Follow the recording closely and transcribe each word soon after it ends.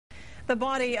The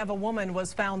body of a woman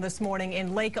was found this morning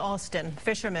in Lake Austin.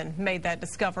 Fishermen made that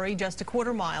discovery just a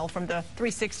quarter-mile from the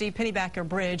 360 Pennybacker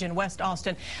Bridge in West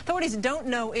Austin. Authorities don't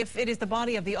know if it is the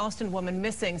body of the Austin woman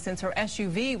missing since her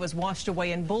SUV was washed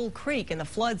away in Bull Creek in the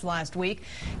floods last week.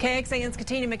 KXAN's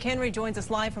Katina McHenry joins us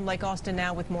live from Lake Austin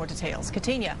now with more details.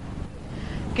 Katina.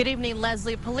 Good evening,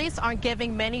 Leslie. Police aren't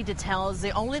giving many details.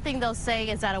 The only thing they'll say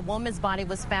is that a woman's body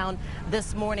was found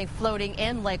this morning floating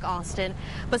in Lake Austin.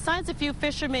 Besides a few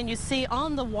fishermen you see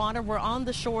on the water, we're on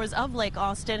the shores of Lake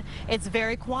Austin. It's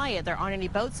very quiet. There aren't any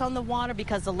boats on the water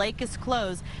because the lake is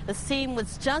closed. The scene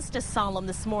was just as solemn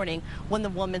this morning when the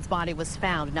woman's body was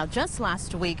found. Now, just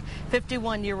last week,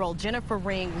 51-year-old Jennifer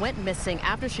Ring went missing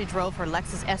after she drove her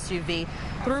Lexus SUV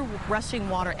through rushing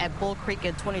water at Bull Creek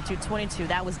in 2222.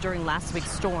 That was during last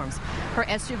week's storms. Her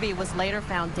SUV was later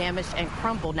found damaged and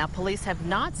crumbled. Now, police have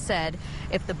not said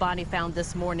if the body found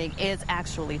this morning is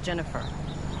actually Jennifer.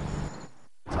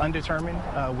 It's undetermined.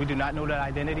 We do not know the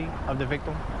identity of the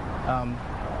victim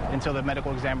until the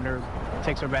medical examiner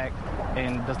takes her back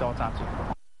and does the autopsy.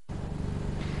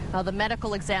 The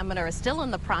medical examiner is still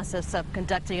in the process of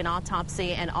conducting an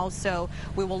autopsy, and also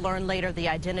we will learn later the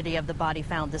identity of the body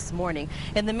found this morning.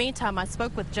 In the meantime, I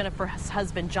spoke with Jennifer's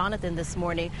husband, Jonathan, this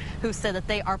morning, who said that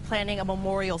they are planning a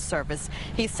memorial service.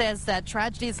 He says that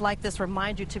tragedies like this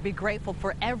remind you to be grateful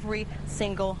for every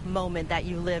single moment that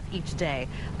you live each day.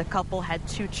 The couple had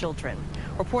 2 children.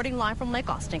 Reporting live from Lake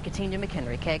Austin, Katina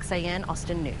McHenry, KXAN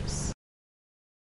Austin News.